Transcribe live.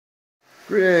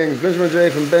Greetings, Benjamin J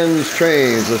from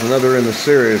BENZTRAINZ with another in the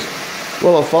series.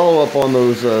 Well, a follow-up on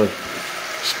those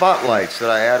spotlights that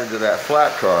I added to that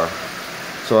flat car.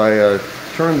 So I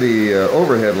turned the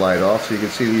overhead light off so you can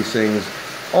see these things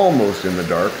almost in the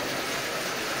dark.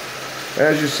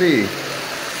 As you see,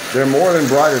 they're more than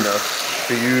bright enough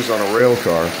to use on a rail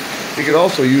car. You could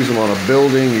also use them on a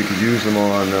building. You could use them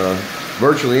on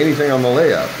virtually anything on the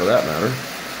layout, for that matter.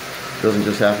 It doesn't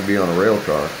just have to be on a rail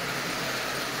car.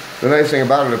 The nice thing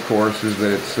about it, of course, is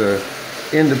that it's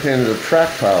independent of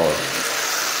track power.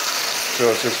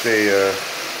 So it's just a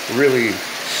really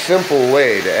simple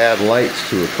way to add lights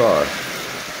to a car.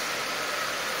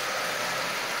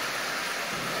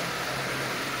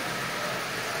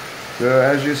 So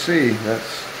as you see,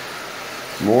 that's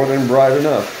more than bright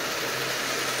enough.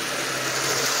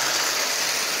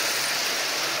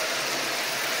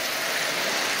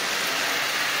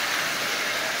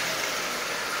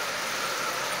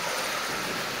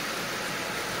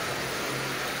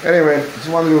 Anyway, just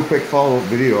wanted to do a quick follow-up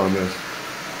video on this.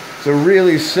 It's a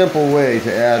really simple way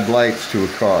to add lights to a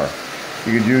car.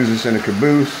 You could use this in a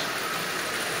caboose.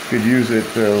 You could use it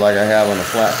like I have on a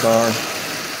flat car.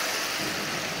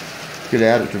 You could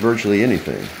add it to virtually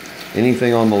anything.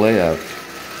 Anything on the layout.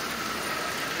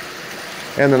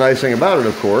 And the nice thing about it,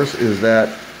 of course, is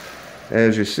that,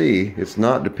 as you see, it's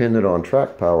not dependent on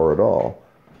track power at all.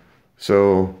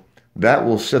 So that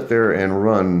will sit there and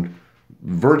run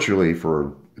virtually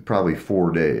for probably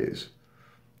 4 days.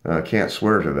 I can't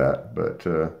swear to that, but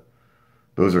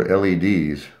those are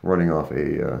LEDs running off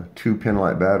a 2 pin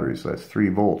light battery, so that's 3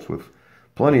 volts with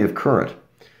plenty of current.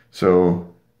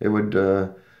 So it would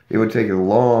take a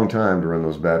long time to run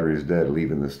those batteries dead,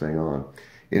 leaving this thing on.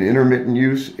 In intermittent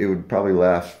use, it would probably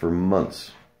last for months.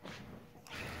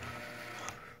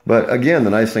 But again,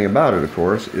 the nice thing about it, of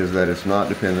course, is that it's not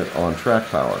dependent on track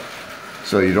power.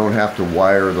 So you don't have to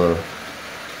wire the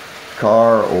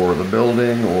car or the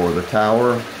building or the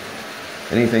tower,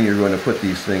 anything you're going to put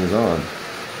these things on.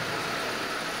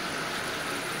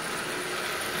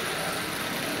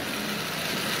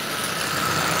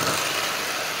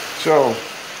 So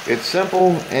it's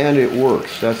simple and it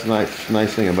works. That's the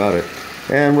nice thing about it.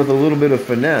 And with a little bit of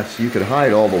finesse, you could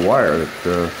hide all the wire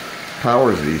that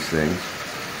powers these things.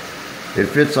 It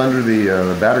fits under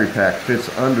the battery pack fits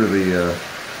under the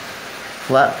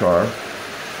flat car.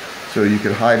 So you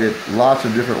could hide it lots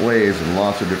of different ways in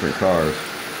lots of different cars.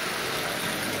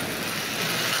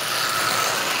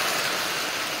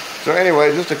 So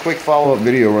anyway, just a quick follow-up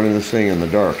video running this thing in the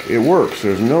dark. It works,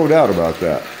 there's no doubt about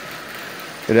that.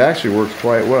 It actually works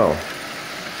quite well.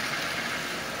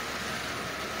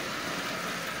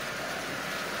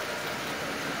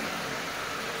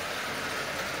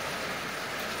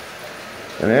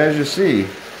 And as you see,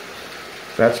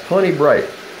 that's plenty bright.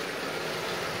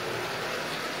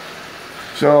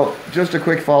 So, just a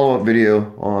quick follow-up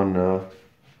video on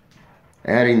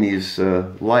adding these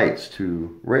lights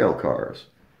to rail cars.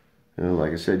 You know,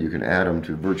 like I said, you can add them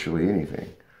to virtually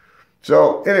anything.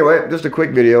 So, anyway, just a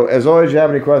quick video. As always, if you have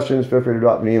any questions, feel free to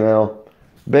drop me an email.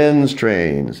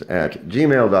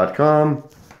 BENZTRAINZ@gmail.com.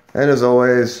 And as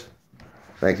always,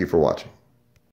 thank you for watching.